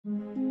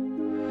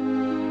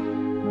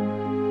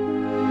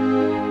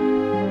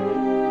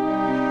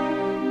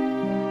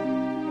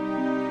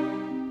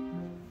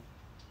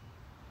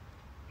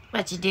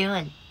What you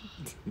doing?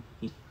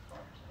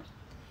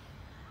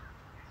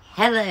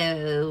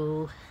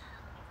 Hello,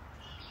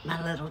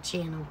 my little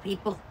channel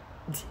people.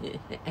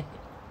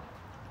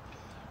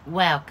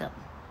 Welcome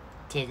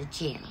to the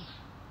channel.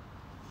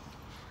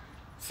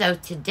 So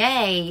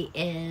today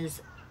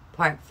is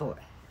part 4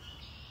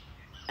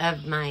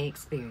 of my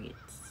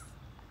experience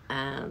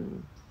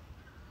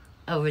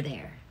over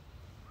there,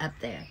 up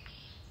there.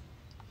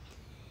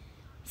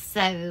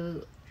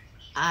 So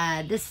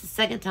this is the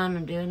second time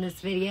I'm doing this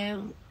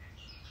video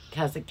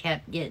because it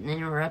kept getting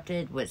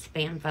interrupted with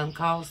spam phone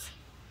calls.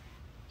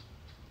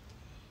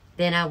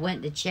 Then I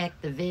went to check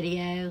the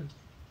video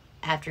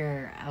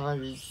after I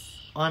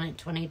was on it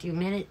 22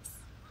 minutes.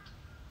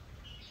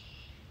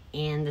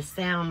 And the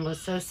sound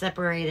was so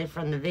separated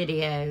from the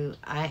video,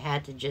 I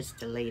had to just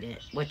delete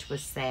it, which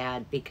was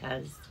sad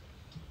because,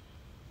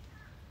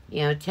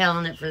 you know,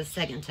 telling it for the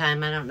second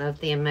time, I don't know if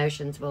the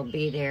emotions will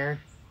be there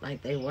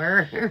like they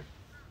were,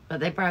 but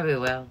they probably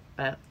will.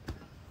 But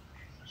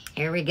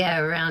here we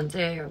go, round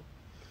 2.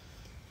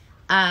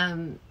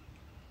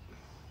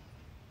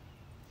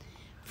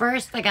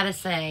 First, I gotta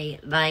say,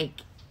 like,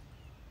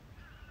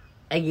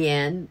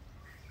 again,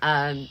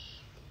 I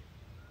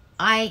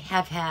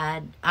have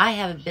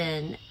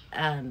been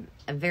I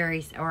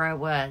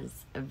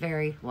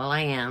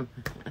am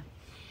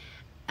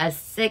a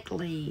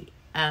sickly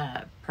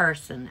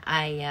person.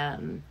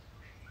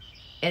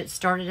 It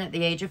started at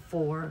the age of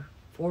 4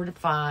 to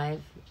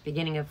 5,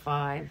 beginning of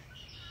 5.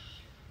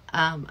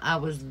 I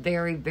was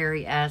very,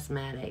 very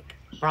asthmatic,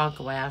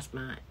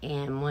 bronchoasthma,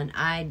 and when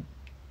I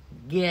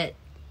get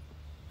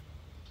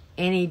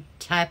any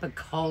type of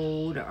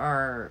cold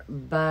or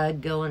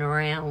bug going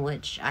around,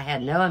 which I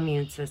had no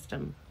immune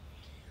system,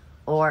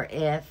 or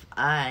if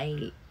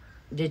I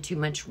did too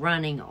much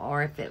running,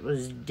 or if it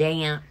was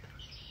damp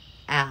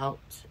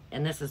out,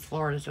 and this is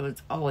Florida, so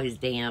it's always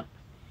damp,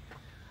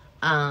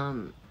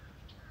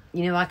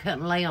 you know, I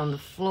couldn't lay on the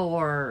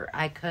floor,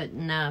 I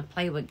couldn't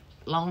play with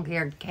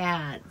long-haired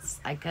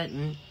cats, I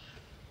couldn't,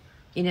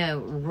 you know,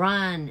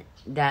 run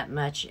that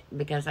much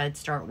because I'd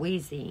start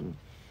wheezing.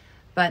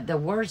 But the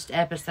worst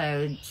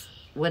episodes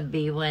would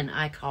be when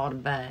I caught a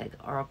bug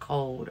or a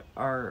cold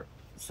or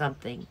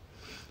something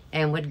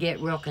and would get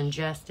real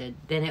congested.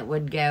 Then it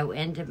would go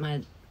into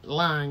my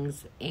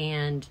lungs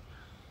and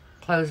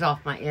close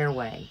off my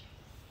airway.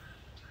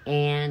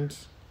 And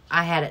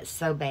I had it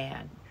so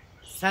bad.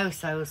 So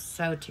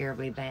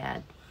terribly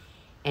bad.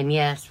 And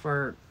yes,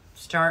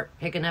 start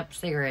picking up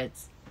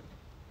cigarettes,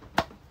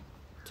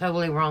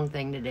 totally wrong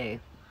thing to do.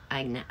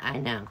 I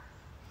know.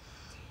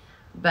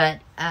 But,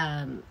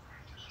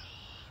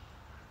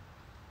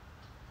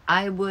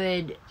 I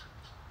would,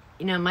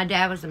 you know, my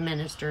dad was a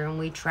minister and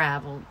we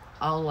traveled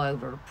all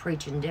over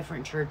preaching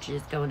different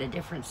churches, going to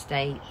different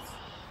states.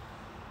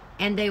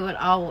 And they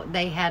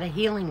had a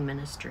healing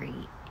ministry.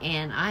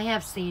 And I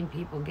have seen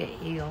people get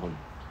healed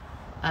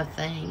of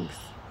things.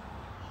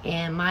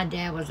 And my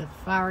dad was a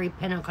fiery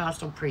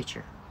Pentecostal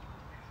preacher.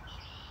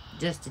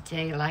 Just to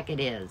tell you like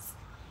it is.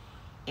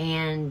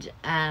 And,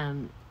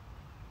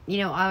 you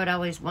know, I would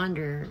always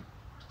wonder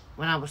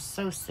when I was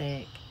so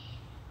sick,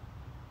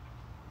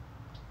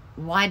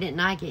 why didn't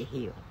I get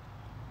healed?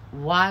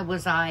 Why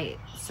was I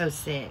so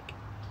sick?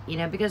 You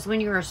know, because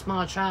when you're a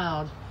small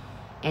child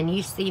and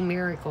you see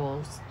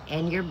miracles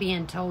and you're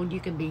being told you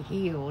can be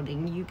healed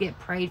and you get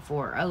prayed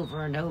for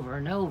over and over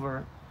and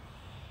over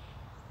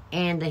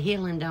and the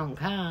healing don't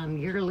come,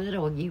 you're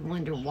little, you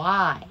wonder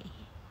why.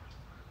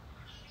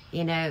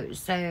 You know,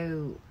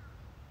 so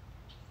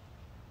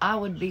I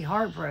would be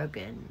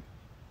heartbroken.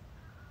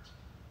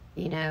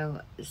 You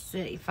know,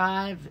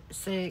 5,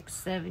 6,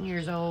 7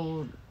 years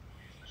old,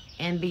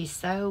 and be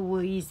so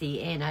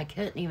wheezy, and I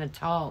couldn't even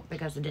talk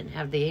because I didn't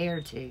have the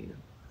air to.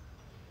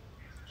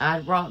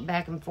 I'd rock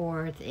back and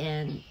forth,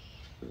 and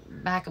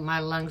back of my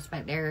lungs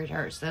back there, it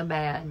hurt so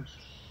bad.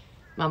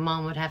 My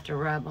mom would have to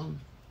rub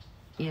them,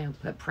 you know,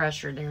 put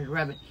pressure there to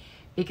rub it,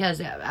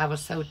 because I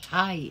was so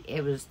tight.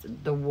 It was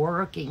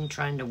the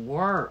trying to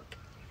work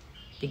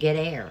to get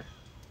air.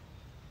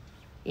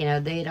 You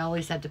know, they'd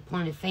always have to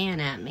point a fan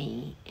at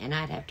me, and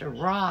I'd have to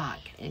rock,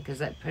 because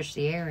that pushed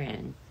the air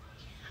in.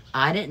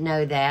 I didn't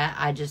know that.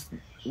 I just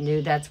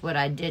knew that's what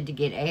I did to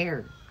get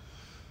air.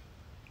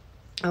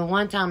 And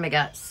one time it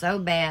got so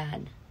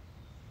bad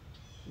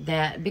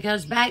that,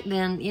 because back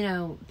then, you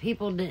know,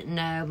 people didn't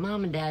know,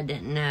 Mom and Dad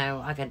didn't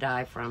know I could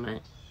die from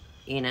it,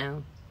 you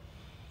know.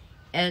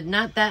 And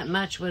not that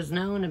much was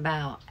known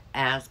about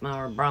asthma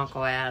or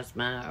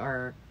bronchoasthma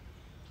or,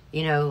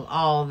 you know,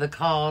 all the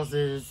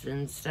causes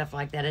and stuff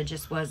like that.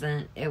 It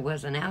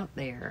wasn't out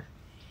there.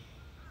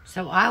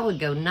 So I would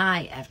go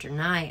night after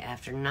night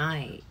after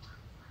night.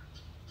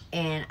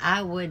 And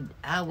I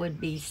would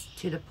be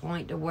to the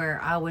point to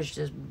where I was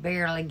just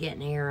barely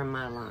getting air in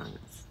my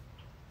lungs.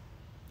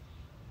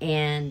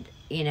 And,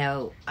 you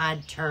know,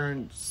 I'd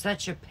turn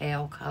such a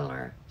pale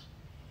color.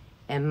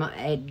 And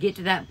it'd get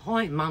to that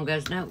point, Mom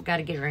goes, no, got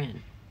to get her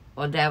in.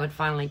 Well, Dad would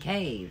finally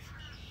cave.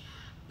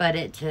 But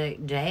it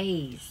took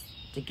days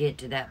to get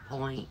to that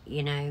point,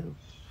 you know.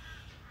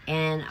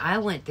 And I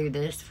went through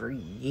this for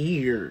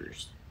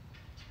years.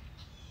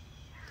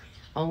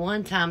 On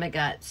one time, it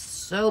got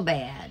so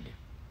bad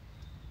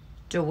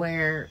to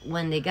where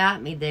when they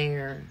got me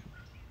there,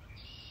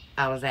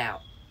 I was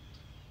out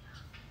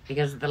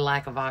because of the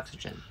lack of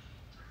oxygen.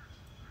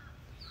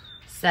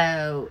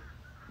 So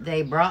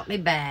they brought me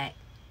back,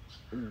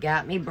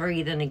 got me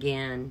breathing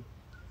again,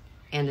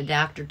 and the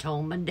doctor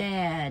told my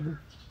dad,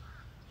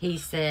 he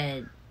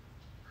said,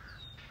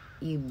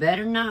 you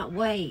better not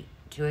wait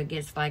till it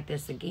gets like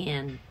this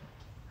again,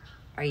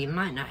 or you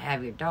might not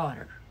have your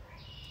daughter.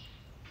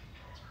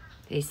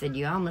 He said,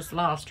 you almost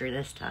lost her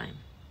this time.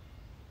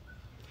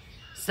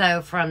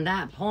 So from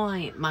that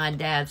point, my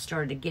dad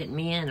started getting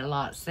me in a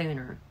lot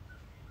sooner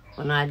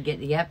when I'd get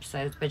the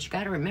episodes. But you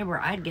got to remember,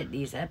 I'd get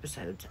these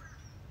episodes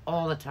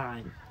all the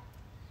time.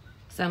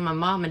 So my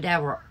mom and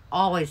dad were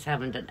always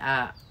having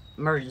to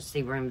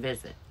emergency room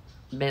visit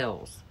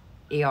bills,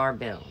 ER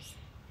bills.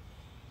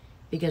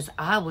 Because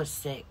I was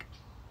sick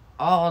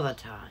all the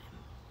time.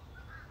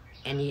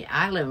 And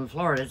I live in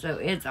Florida, so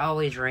it's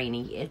always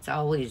rainy. It's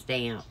always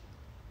damp.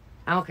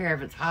 I don't care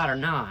if it's hot or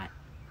not.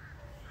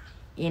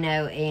 You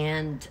know,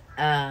 and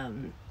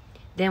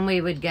then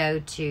we would go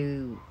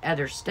to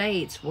other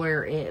states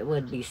where it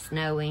would be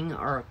snowing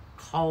or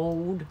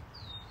cold.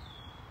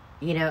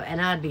 You know, and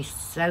I'd be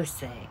so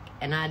sick.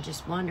 And I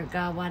just wonder,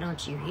 God, why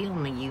don't you heal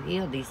me? You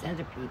heal these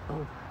other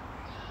people.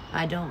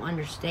 I don't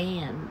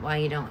understand why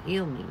you don't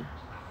heal me.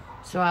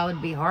 So I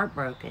would be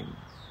heartbroken.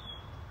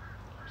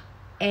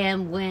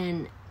 And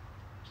when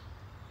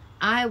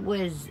I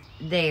was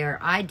there,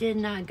 I did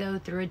not go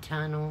through a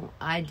tunnel.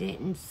 I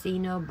didn't see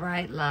no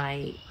bright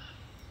light.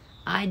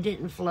 I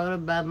didn't float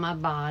above my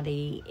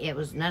body. It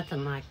was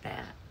nothing like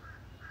that.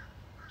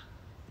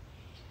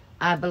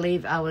 I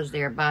believe I was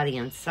there body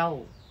and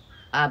soul.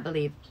 I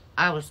believe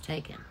I was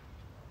taken.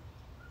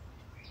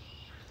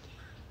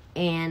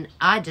 And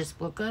I just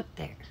woke up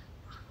there.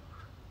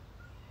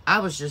 I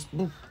was just,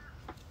 then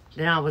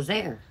I was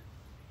there.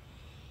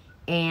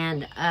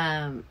 And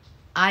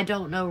I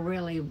don't know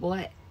really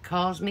what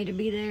caused me to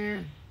be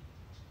there.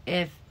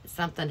 If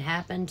something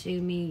happened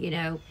to me, you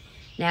know.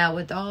 Now,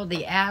 with all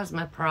the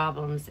asthma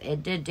problems,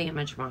 it did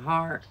damage my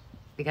heart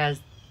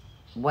because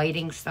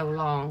waiting so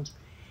long,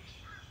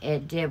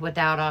 it did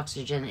without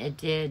oxygen. It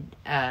did,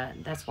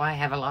 that's why I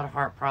have a lot of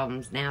heart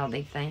problems now,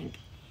 they think.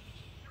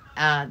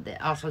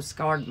 It also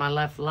scarred my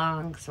left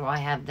lung, so I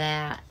have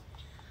that.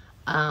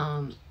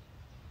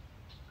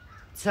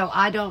 So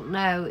I don't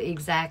know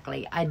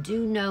exactly. I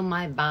do know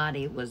my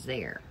body was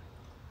there.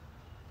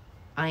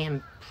 I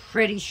am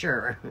pretty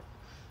sure.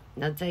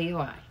 And I'll tell you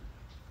why.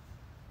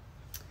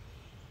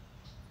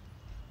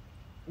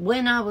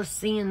 When I was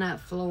seeing that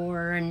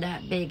floor and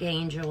that big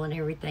angel and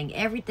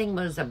everything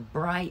was a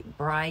bright,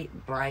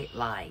 bright, bright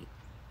light.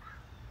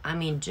 I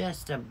mean,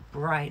 just a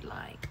bright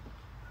light.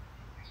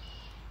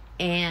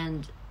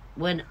 And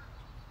when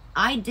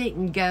I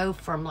didn't go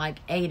from like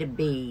A to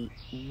B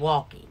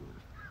walking,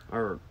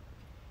 or,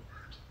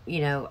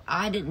 you know,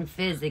 I didn't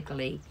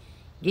physically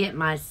get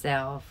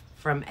myself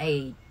from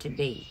A to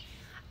B.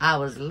 I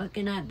was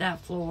looking at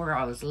that floor.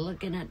 I was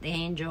looking at the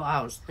angel.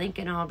 I was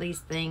thinking all these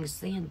things,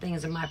 seeing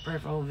things in my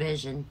peripheral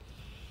vision.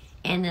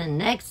 And the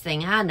next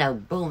thing I know,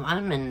 boom,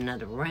 I'm in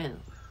another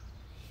room.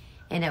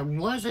 And it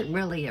wasn't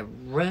really a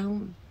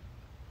room.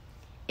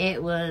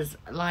 It was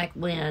like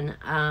when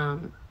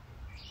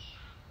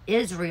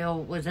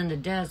Israel was in the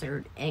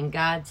desert and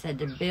God said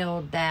to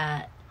build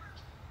that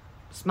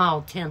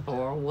small temple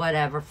or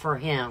whatever for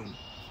him,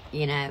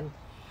 you know.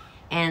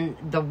 And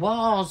the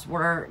walls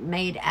were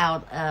made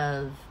out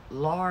of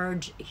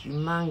large,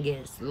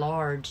 humongous,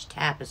 large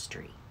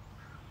tapestry.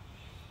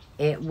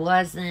 It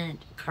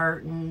wasn't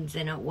curtains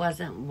and it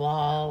wasn't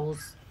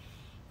walls.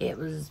 It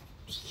was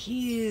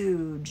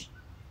huge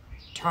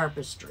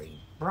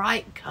tapestry,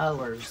 bright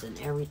colors and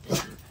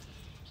everything.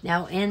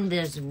 Now in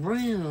this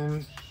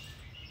room,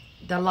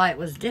 the light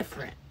was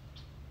different.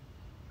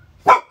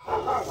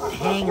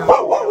 Hang on.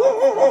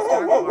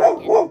 Start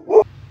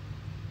barking.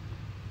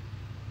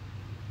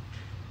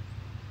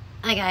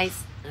 Hi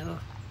guys. Oh,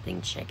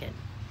 thing's shaking.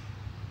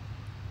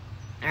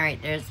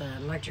 Alright, there's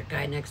an electric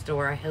guy next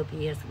door. I hope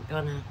he isn't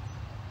gonna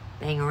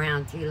bang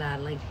around too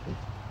loudly.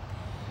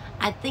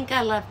 I think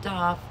I left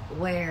off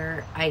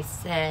where I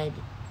said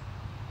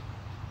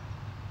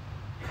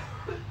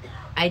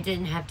I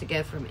didn't have to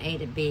go from A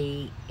to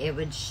B. It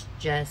was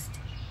just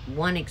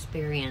one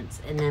experience,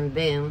 and then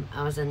boom,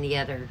 I was in the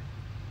other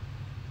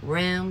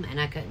room, and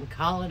I couldn't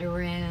call it a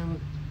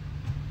room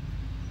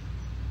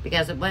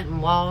because it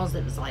wasn't walls.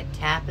 It was like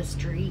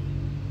tapestry.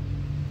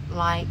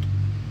 Like,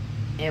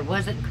 it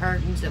wasn't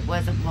curtains, it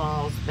wasn't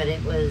walls, but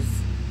it was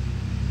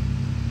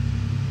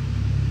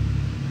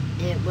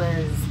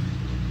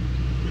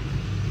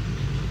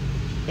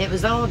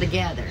all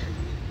together,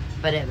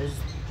 but it was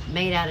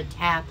made out of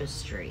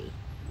tapestry.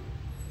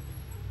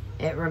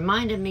 It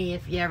reminded me,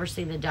 if you ever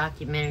seen the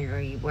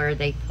documentary where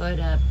they put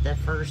up the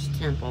first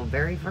temple,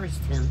 very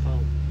first temple,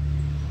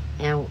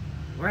 and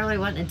really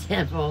wasn't a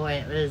temple,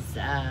 it was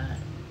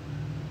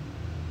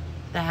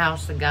the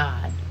house of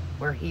God,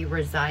 where he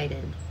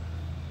resided,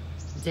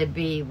 to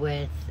be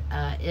with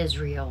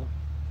Israel.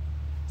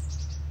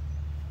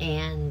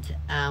 And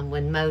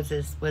when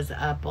Moses was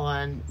up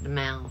on the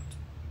mount.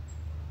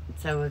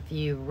 So if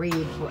you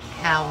read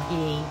how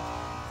he,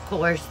 of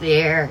course,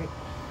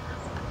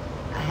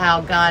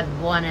 how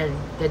God wanted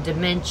the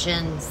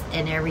dimensions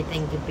and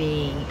everything to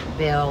be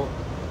built,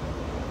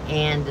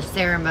 and the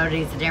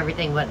ceremonies and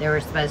everything, what they were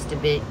supposed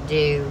to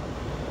do,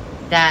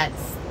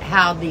 that's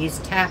how these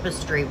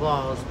tapestry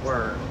walls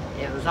were.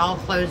 It was all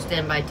closed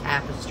in by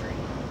tapestry.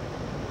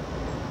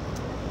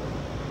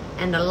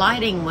 And the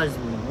lighting was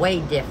way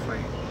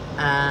different.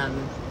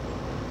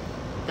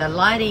 The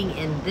lighting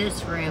in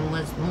this room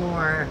was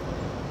more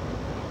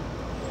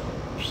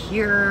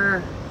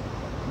pure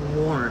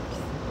warmth.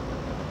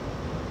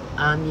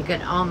 You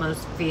could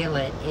almost feel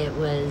it. It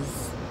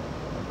was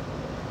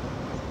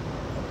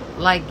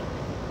like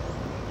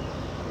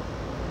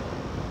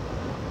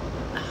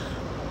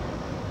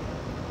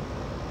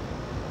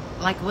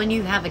when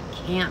you have a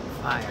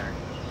campfire,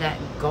 that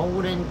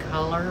golden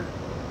color,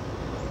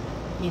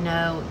 you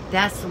know,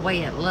 that's the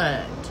way it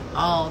looked.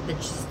 All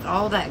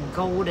that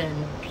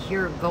golden,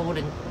 pure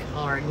golden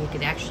color, and you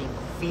could actually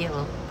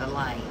feel the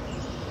light.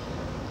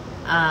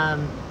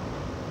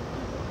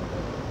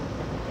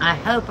 I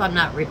hope I'm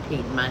not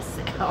repeating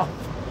myself,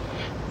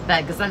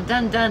 but because I've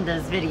done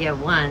this video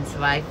once,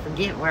 so I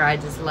forget where I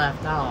just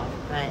left off.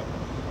 But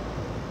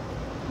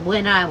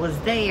when I was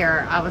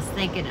there, I was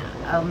thinking,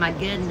 oh my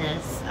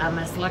goodness, I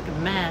must look a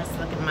mess.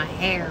 Look at my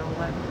hair.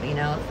 You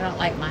know, it felt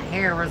like my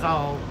hair was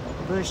all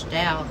bushed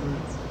out, and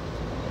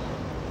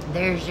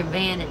there's your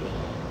vanity.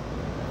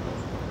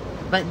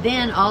 But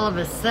then all of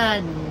a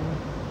sudden,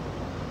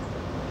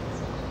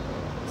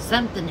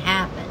 something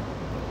happened.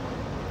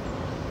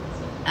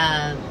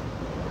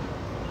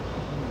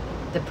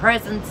 The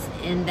presence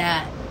in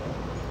that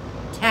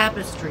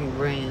tapestry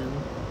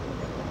room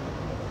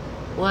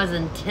was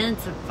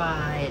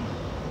intensified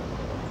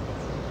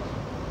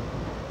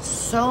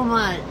so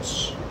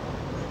much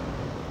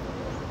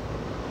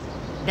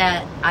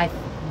that I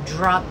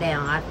dropped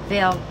down. I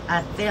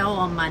fell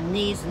on my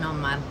knees and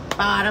on my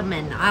bottom,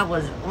 and I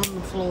was on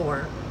the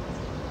floor.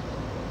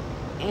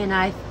 And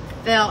I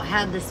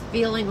had this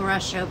feeling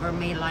rush over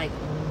me, like,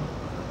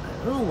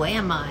 who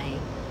am I?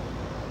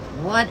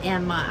 What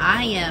am I?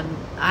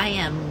 I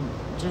am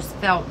just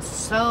felt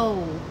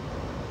so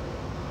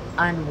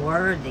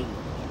unworthy.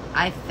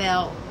 I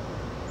felt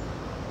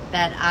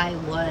that I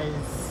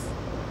was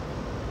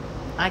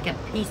like a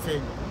piece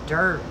of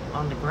dirt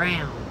on the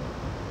ground.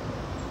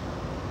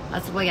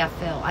 That's the way I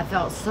felt. I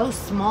felt so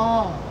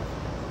small.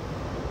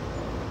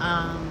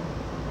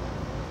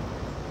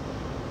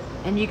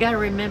 And you got to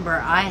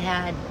remember, I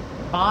had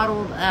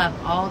bottled up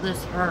all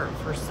this hurt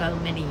for so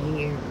many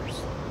years.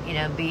 You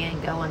know,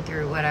 going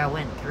through what I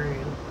went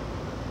through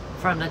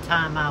from the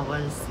time I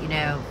was, you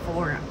know,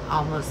 4,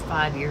 almost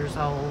 5 years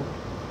old,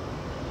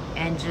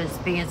 and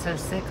just being so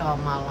sick all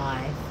my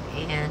life.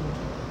 And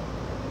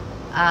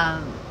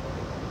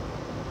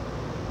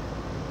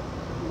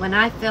when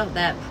I felt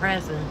that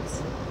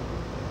presence,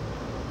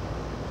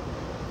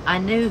 I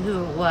knew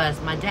who it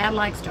was. My dad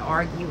likes to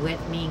argue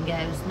with me and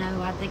goes,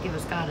 no, I think it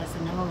was God. I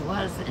said, no, it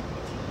wasn't.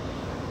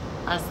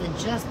 I said,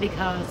 just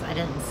because I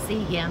didn't see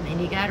him. And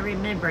you got to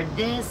remember,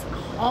 this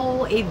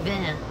whole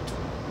event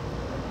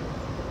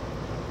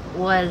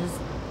was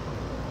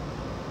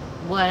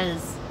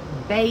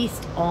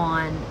based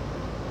on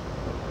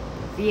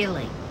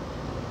feeling,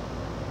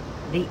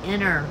 the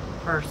inner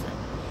person.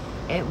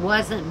 It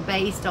wasn't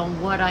based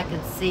on what I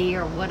could see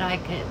or what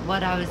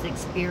I was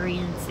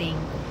experiencing.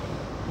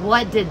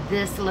 What did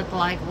this look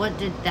like? What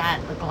did that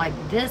look like?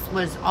 This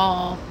was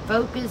all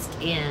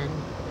focused in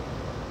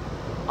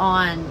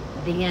on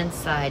the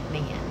inside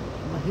man,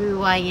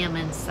 who I am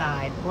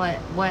inside,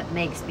 what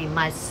makes me,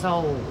 my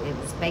soul. It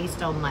was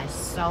based on my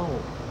soul.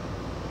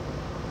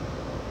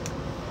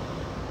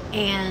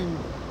 And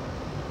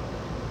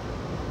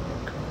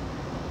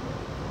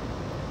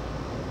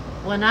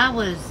when I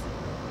was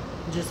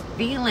just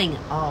feeling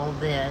all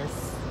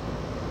this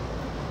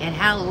and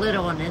how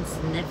little and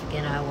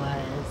insignificant I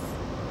was,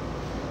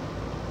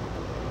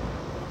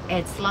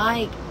 it's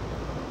like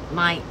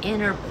my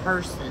inner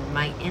person,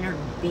 my inner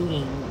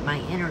being, my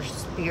inner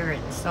spirit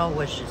and soul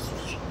was just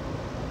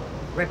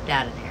ripped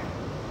out of there.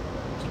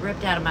 It was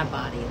ripped out of my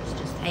body. It was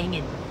just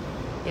hanging.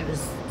 It was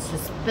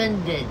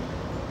suspended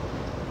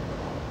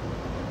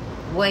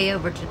way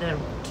over to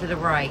the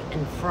right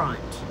in front.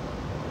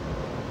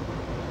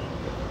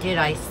 Did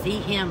I see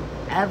him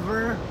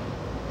ever?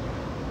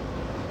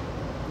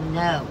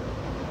 No.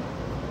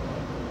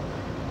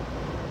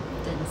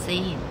 Didn't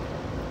see him.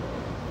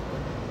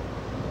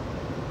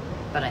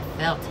 But I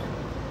felt him.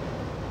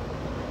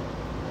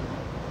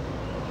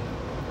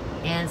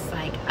 And it's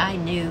like I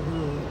knew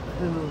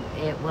who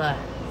it was.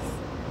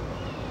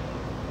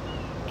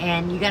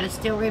 And you got to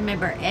still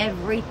remember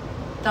every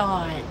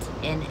thought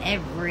and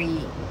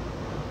every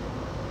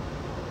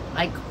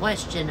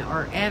question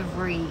or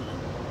every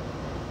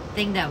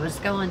thing that was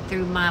going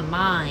through my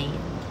mind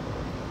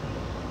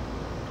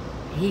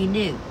He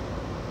knew.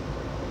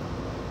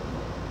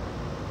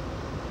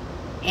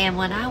 And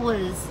when I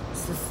was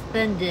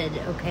suspended,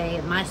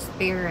 okay, my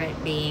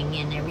spirit being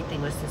and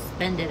everything was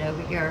suspended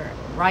over here,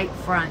 right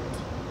front.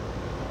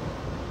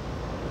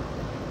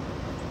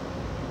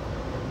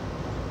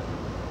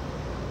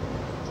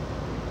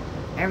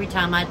 Every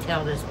time I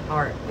tell this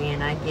part,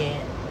 man, I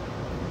get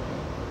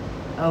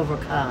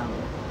overcome.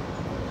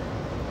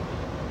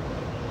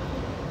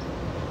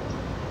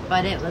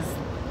 But it was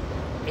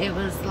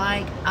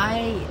like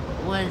I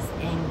was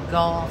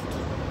engulfed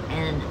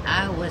and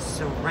I was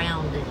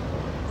surrounded,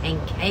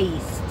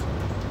 encased.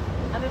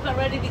 I'm about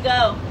ready to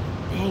go.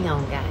 Hang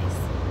on, guys.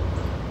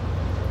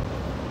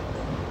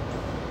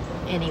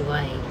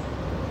 Anyway,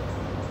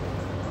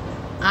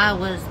 I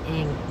was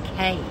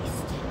encased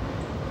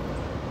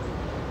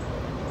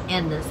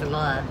in this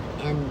love,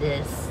 in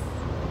this,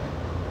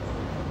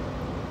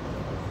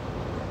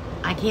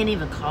 I can't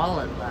even call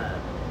it love,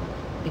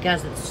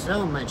 because it's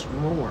so much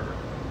more.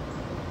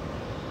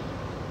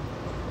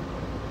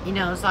 You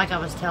know, it's like I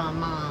was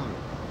telling Mom,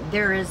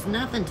 there is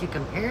nothing to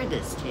compare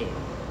this to.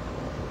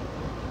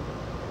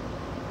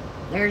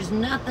 There's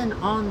nothing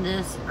on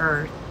this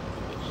earth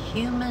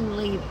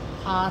humanly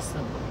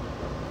possible.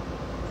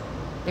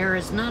 There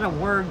is not a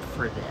word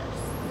for this.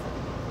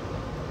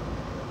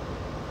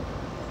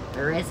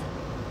 There isn't.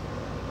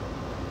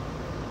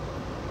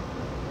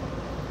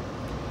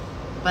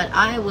 But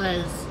I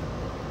was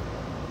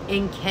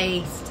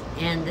encased,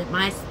 and that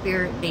my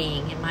spirit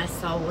being and my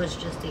soul was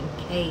just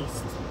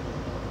encased,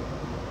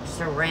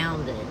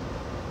 surrounded,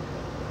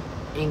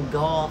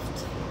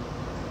 engulfed,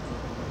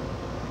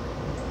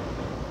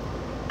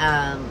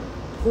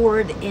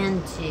 poured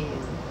into.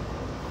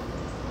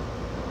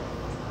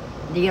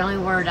 The only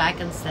word I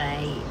can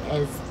say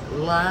is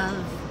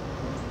love.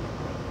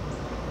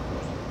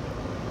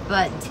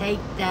 But take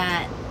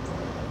that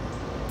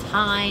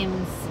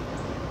times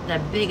the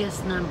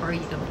biggest number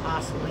you can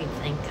possibly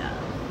think of.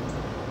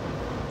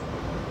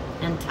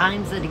 And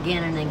times it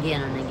again and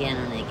again and again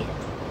and again.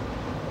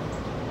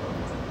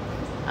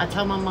 I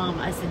told my mom,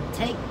 I said,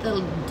 take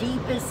the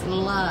deepest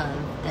love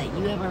that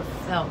you ever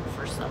felt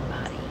for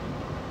somebody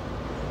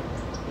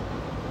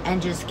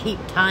and just keep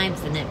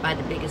timesing it by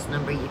the biggest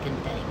number you can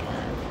think of.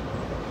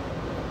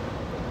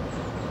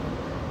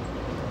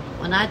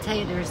 When I tell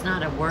you there's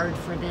not a word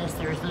for this,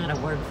 there's not a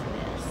word for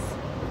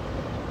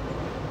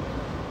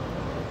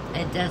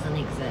this. It doesn't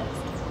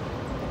exist.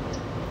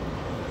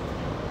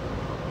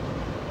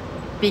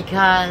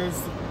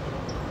 Because,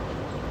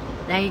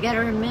 now you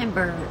gotta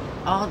remember,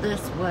 all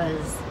this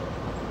was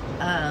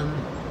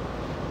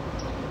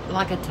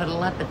like a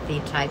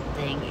telepathy type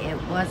thing.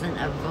 It wasn't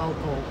a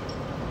vocal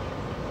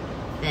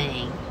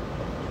thing.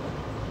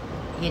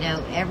 You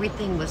know,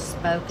 everything was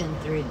spoken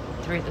through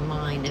the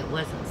mind. It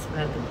wasn't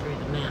spoken through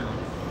the mouth.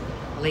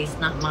 At least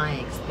not my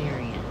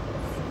experience.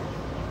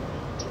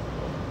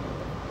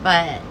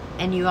 But,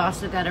 and you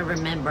also got to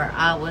remember,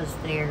 I was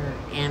there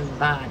in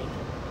body.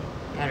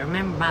 Got to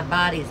remember, my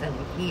body's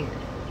over here.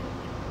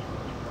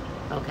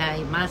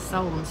 Okay? My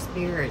soul and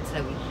spirit's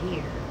over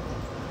here.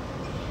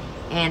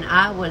 And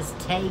I was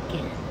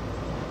taken.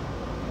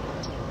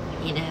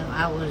 You know,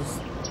 I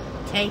was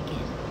taken.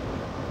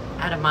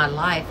 Out of my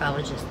life, I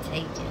was just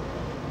taken.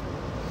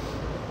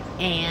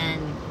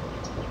 And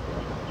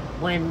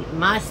when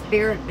my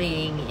spirit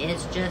being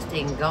is just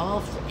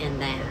engulfed in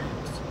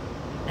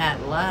that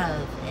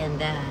love and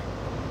that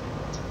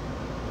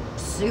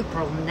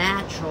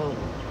supernatural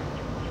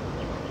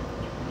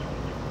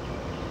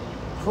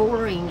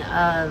pouring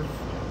of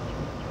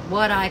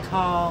what I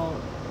call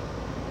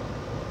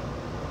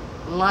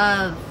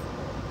love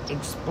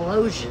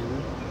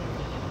explosion,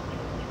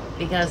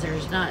 because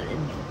there's not,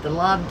 the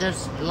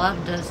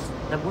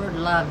word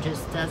love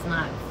just does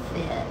not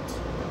fit.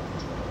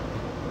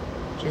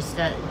 Just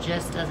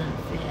doesn't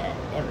fit.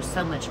 It was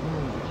so much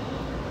more.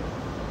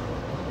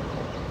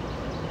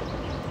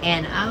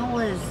 And I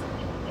was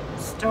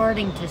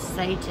starting to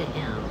say to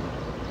him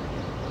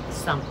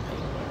something.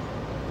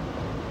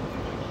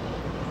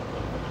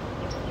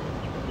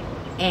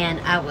 And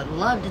I would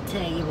love to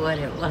tell you what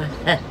it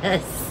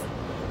was.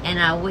 And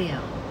I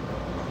will.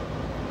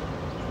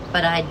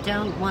 But I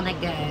don't want to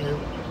go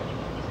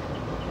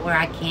where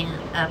I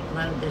can't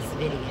upload this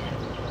video,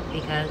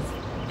 because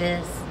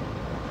this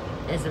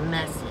is a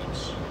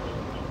message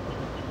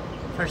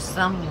for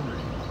someone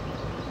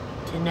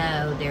to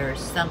know there is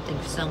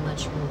something so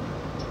much more.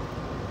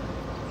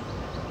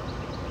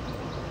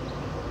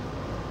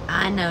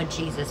 I know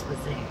Jesus was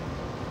there.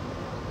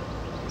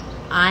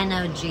 I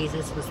know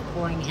Jesus was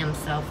pouring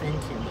himself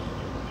into me.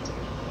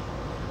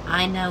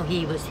 I know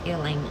he was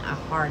healing a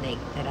heartache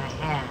that I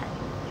had.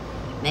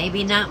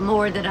 Maybe not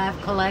more that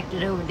I've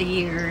collected over the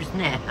years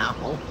now,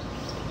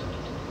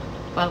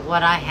 but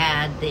what I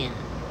had then.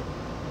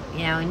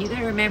 You know, and you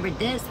gotta remember,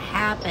 this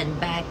happened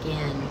back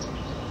in,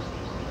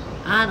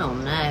 I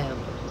don't know,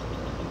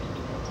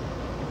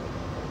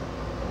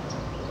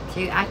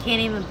 I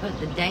can't even put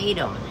the date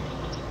on it.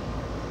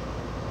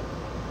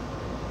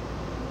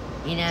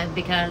 You know,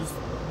 because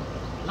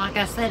like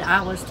I said,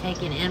 I was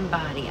taken in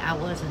body. I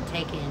wasn't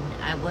taken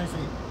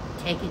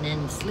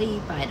in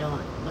sleep.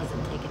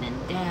 Wasn't taken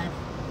in death.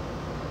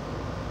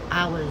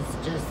 I was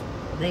just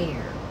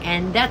there.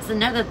 And that's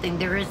another thing.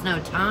 There is no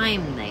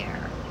time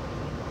there.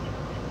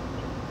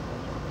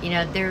 You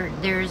know,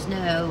 there's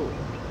no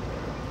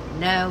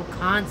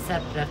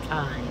concept of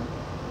time.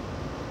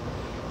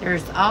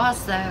 There's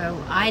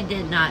also, I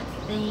did not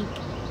think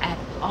at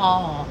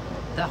all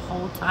the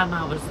whole time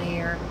I was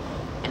there,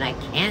 and I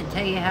can't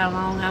tell you how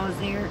long I was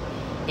there.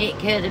 It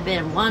could have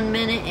been 1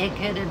 minute, it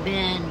could have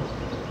been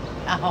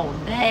a whole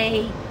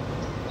day,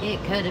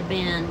 it could have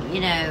been,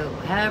 you know,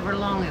 however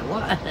long it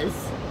was.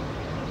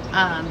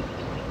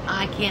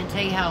 I can't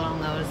tell you how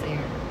long I was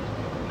there.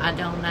 I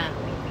don't know.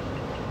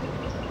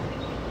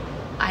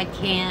 I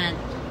can't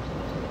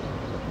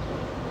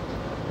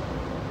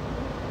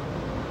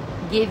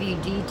give you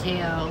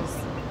details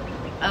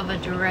of a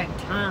direct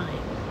time.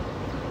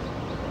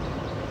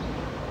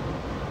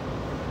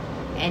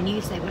 And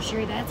you say, well,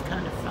 Sherry, that's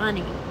kind of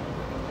funny.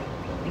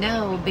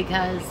 No,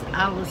 because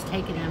I was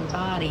taken in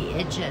body.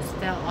 It just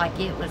felt like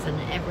it was an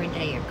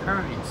everyday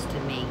occurrence to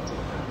me.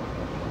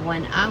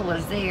 When I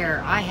was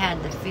there, I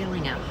had the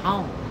feeling at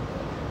home.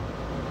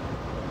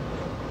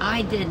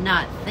 I did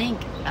not think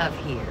of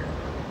here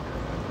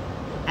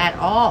at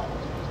all.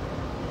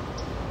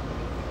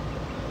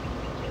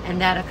 And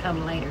that'll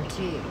come later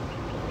too.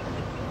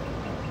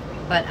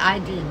 But I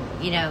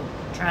didn't, you know,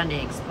 trying to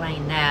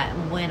explain that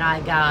when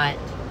I got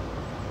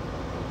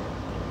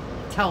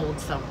told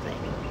something,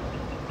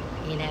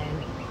 you know.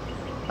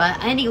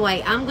 But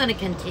anyway, I'm going to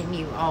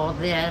continue all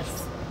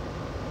this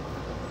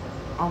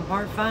on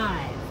part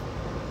 5.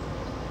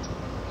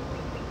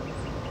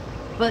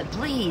 But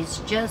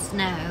please just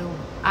know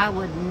I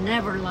would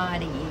never lie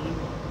to you.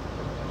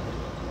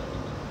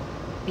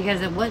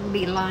 Because it wouldn't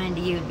be lying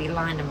to you, it'd be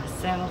lying to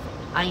myself.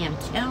 I am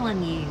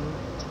telling you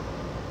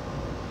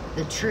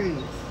the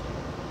truth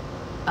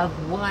of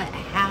what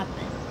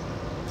happened.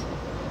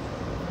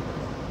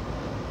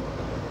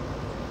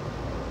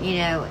 You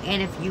know,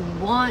 and if you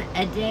want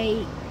a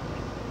date,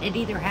 it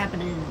either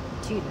happened in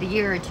the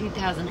year of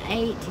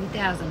 2008,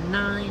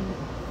 2009.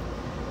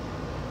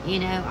 You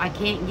know, I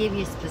can't give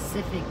you a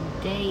specific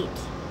date.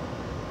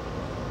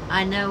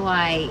 I know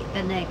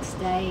the next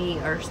day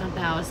or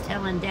something, I was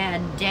telling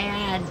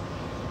Dad,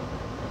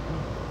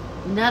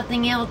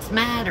 nothing else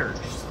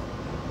matters.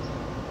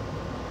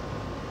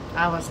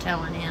 I was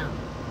telling him.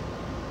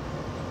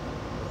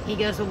 He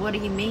goes, well, what do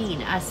you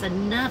mean? I said,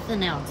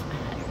 nothing else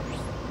matters.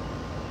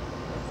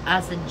 I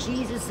said,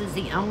 Jesus is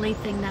the only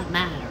thing that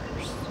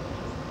matters.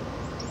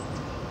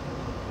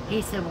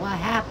 He said, what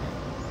happened?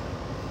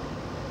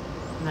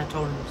 And I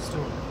told him the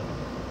story.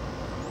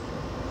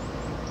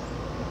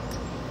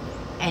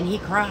 And he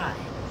cried.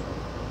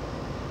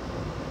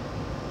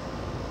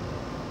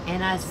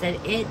 And I said,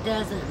 it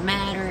doesn't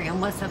matter.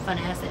 And what's so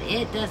funny? I said,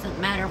 it doesn't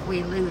matter if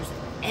we lose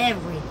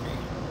everything.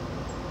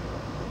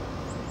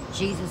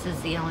 Jesus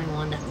is the only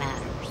one that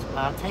matters.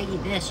 Well, I'll tell you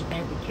this, you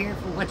better be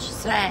careful what you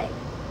say.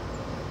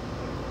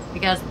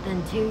 Because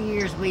within 2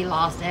 years, we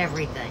lost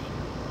everything.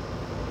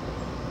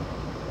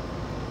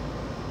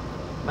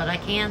 But I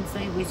can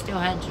say we still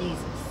had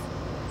Jesus.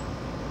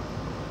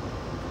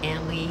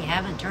 And we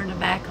haven't turned our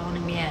back on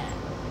him yet.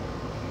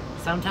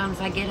 Sometimes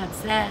I get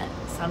upset.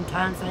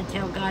 Sometimes I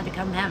tell God to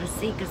come have a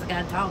seat because I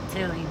got to talk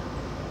to him.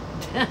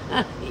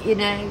 You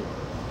know?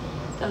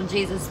 Tell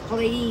Jesus,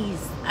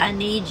 please, I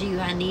need you.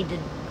 I need to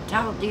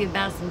talk to you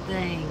about some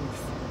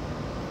things.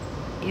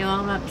 You know,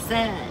 I'm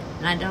upset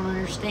and I don't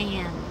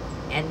understand.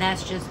 And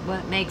that's just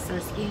what makes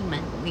us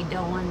human. We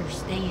don't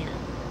understand.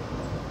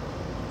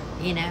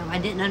 You know, I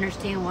didn't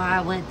understand why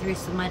I went through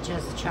so much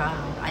as a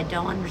child. I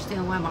don't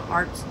understand why my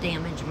heart's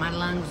damaged, my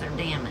lungs are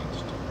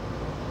damaged.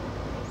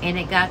 And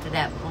it got to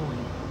that point.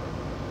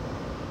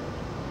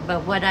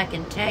 But what I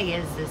can tell you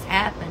is this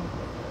happened.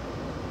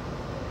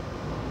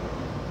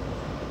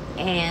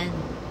 And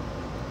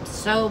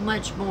so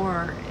much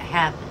more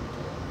happened.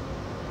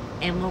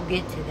 And we'll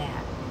get to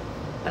that.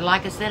 But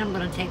like I said, I'm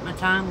going to take my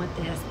time with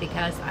this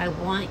because I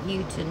want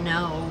you to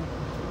know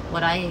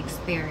what I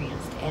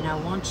experienced. And I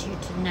want you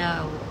to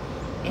know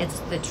it's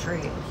the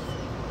truth.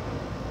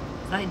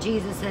 It's like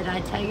Jesus said, I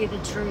tell you the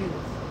truth.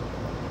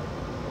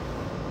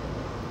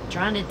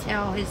 Trying to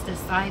tell his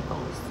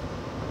disciples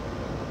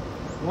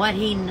what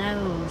he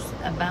knows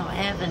about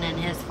heaven and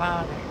his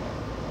Father.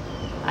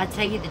 I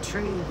tell you the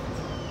truth.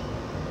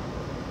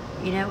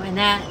 You know, and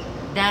that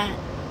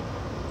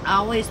I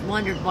always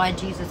wondered why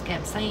Jesus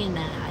kept saying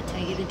that. I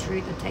tell you the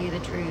truth, I tell you the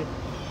truth.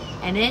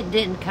 And it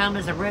didn't come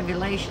as a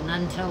revelation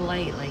until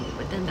lately,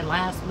 within the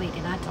last week.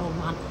 And I told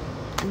Mom,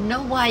 I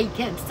know why he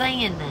kept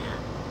saying that.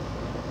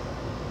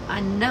 I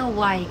know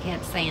why he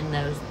kept saying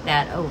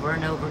that over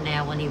and over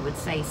now when he would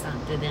say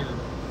something to them.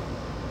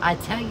 I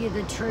tell you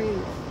the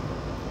truth.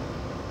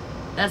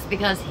 That's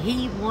because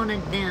he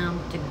wanted them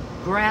to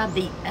grab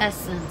the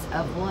essence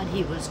of what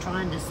he was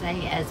trying to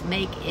say as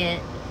make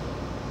it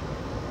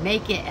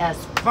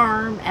as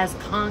firm as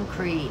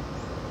concrete.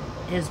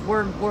 His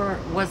word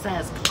was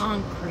as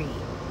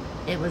concrete.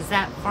 It was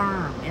that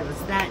firm. It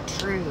was that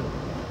true.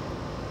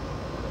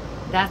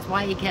 That's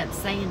why he kept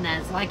saying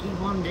that. It's like he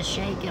wanted to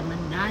shake him.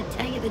 And I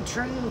tell you the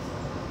truth.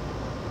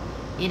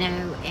 You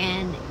know,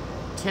 and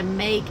to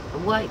make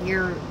what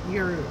you're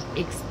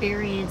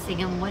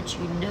experiencing and what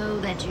you know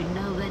that you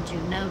know that you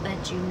know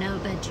that you know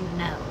that you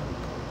know.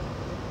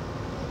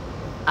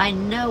 I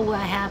know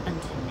what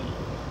happened to me.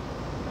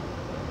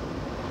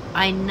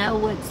 I know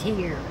what's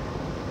here.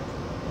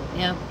 You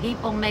know,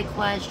 people may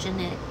question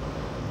it,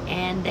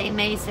 and they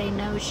may say,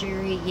 no,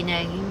 Sherry, you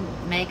know, you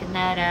making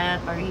that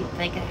up, or you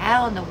thinking,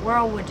 how in the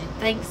world would you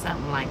think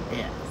something like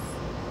this?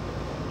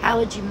 How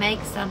would you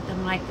make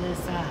something like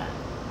this up?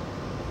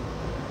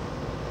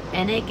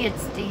 And it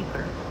gets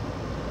deeper.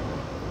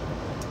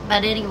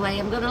 But anyway,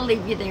 I'm going to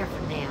leave you there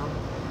for now,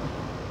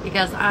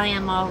 because I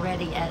am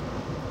already at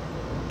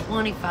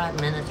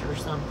 25 minutes or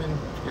something.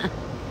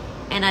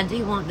 And I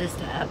do want this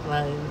to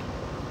upload,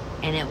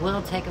 and it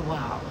will take a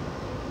while.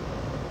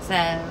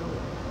 So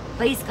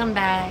please come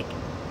back,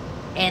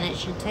 and it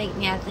should take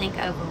me, I think,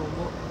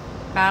 over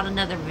about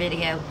another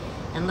video,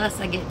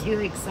 unless I get too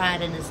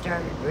excited and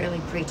start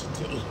really preaching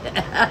to you.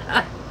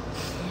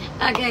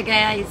 Okay,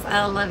 guys,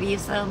 I love you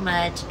so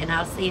much, and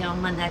I'll see you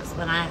on my next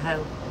one, I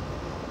hope.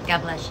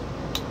 God bless you.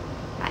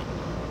 Bye.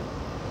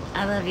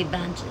 I love you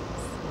bunches.